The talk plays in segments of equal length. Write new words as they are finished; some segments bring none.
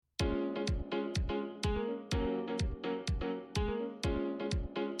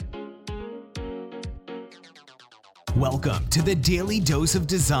Welcome to the Daily Dose of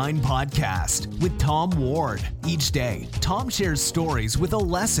Design podcast with Tom Ward. Each day, Tom shares stories with a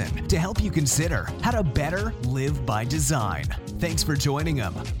lesson to help you consider how to better live by design. Thanks for joining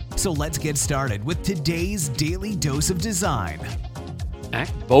him. So let's get started with today's Daily Dose of Design.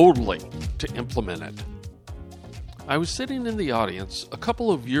 Act boldly to implement it. I was sitting in the audience a couple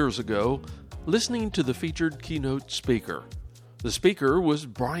of years ago listening to the featured keynote speaker. The speaker was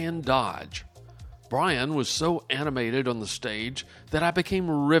Brian Dodge. Brian was so animated on the stage that I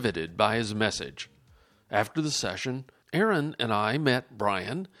became riveted by his message. After the session, Aaron and I met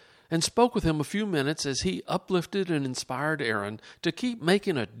Brian and spoke with him a few minutes as he uplifted and inspired Aaron to keep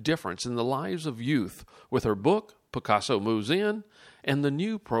making a difference in the lives of youth with her book, Picasso Moves In, and the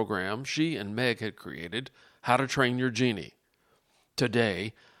new program she and Meg had created, How to Train Your Genie.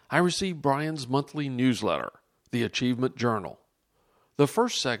 Today, I received Brian's monthly newsletter, The Achievement Journal. The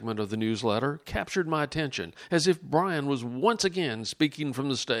first segment of the newsletter captured my attention as if Brian was once again speaking from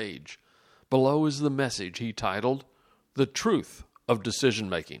the stage. Below is the message he titled, The Truth of Decision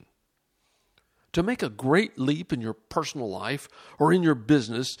Making. To make a great leap in your personal life or in your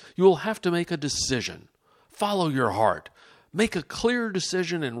business, you will have to make a decision. Follow your heart. Make a clear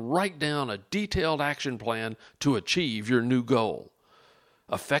decision and write down a detailed action plan to achieve your new goal.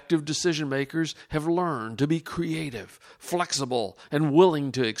 Effective decision makers have learned to be creative, flexible, and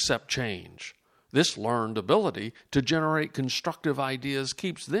willing to accept change. This learned ability to generate constructive ideas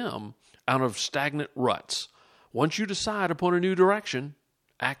keeps them out of stagnant ruts. Once you decide upon a new direction,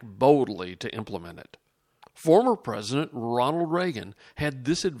 act boldly to implement it. Former President Ronald Reagan had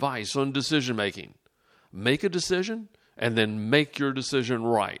this advice on decision making. Make a decision and then make your decision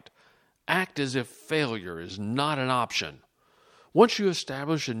right. Act as if failure is not an option. Once you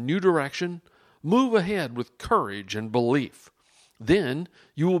establish a new direction, move ahead with courage and belief. Then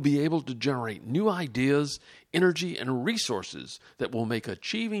you will be able to generate new ideas, energy, and resources that will make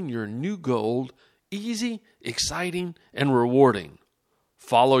achieving your new goal easy, exciting, and rewarding.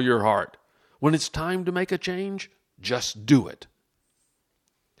 Follow your heart. When it's time to make a change, just do it.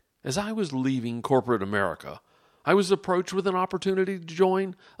 As I was leaving corporate America, I was approached with an opportunity to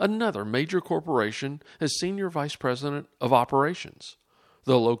join another major corporation as Senior Vice President of Operations.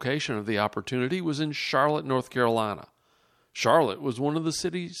 The location of the opportunity was in Charlotte, North Carolina. Charlotte was one of the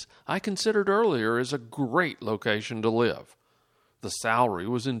cities I considered earlier as a great location to live. The salary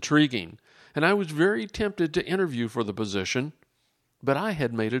was intriguing, and I was very tempted to interview for the position, but I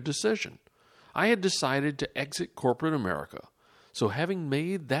had made a decision. I had decided to exit corporate America, so having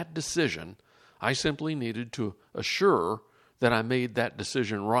made that decision, I simply needed to assure that I made that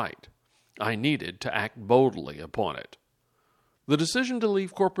decision right. I needed to act boldly upon it. The decision to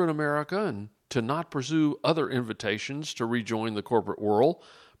leave corporate America and to not pursue other invitations to rejoin the corporate world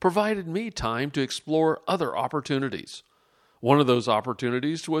provided me time to explore other opportunities. One of those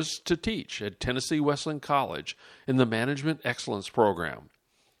opportunities was to teach at Tennessee Wesleyan College in the Management Excellence Program.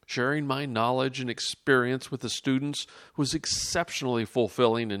 Sharing my knowledge and experience with the students was exceptionally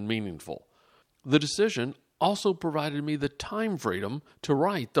fulfilling and meaningful. The decision also provided me the time freedom to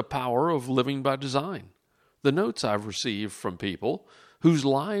write The Power of Living by Design. The notes I've received from people whose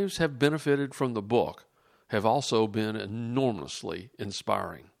lives have benefited from the book have also been enormously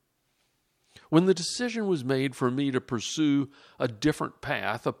inspiring. When the decision was made for me to pursue a different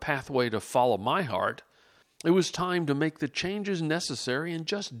path, a pathway to follow my heart, it was time to make the changes necessary and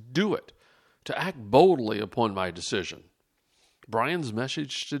just do it, to act boldly upon my decision. Brian's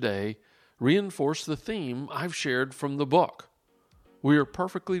message today reinforce the theme I've shared from the book. We are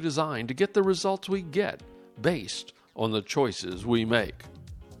perfectly designed to get the results we get based on the choices we make.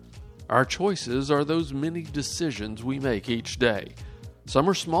 Our choices are those many decisions we make each day. Some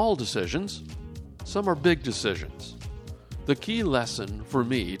are small decisions, some are big decisions. The key lesson for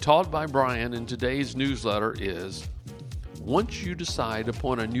me taught by Brian in today's newsletter is, once you decide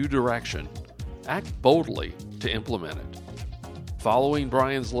upon a new direction, act boldly to implement it. Following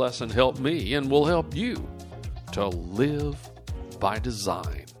Brian's lesson helped me and will help you to live by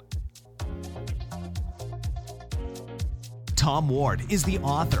design. Tom Ward is the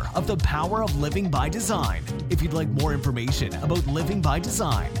author of The Power of Living by Design. If you'd like more information about living by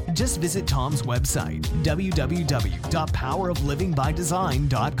design, just visit Tom's website,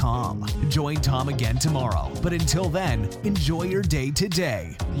 www.poweroflivingbydesign.com. Join Tom again tomorrow, but until then, enjoy your day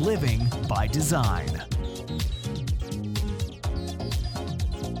today, living by design.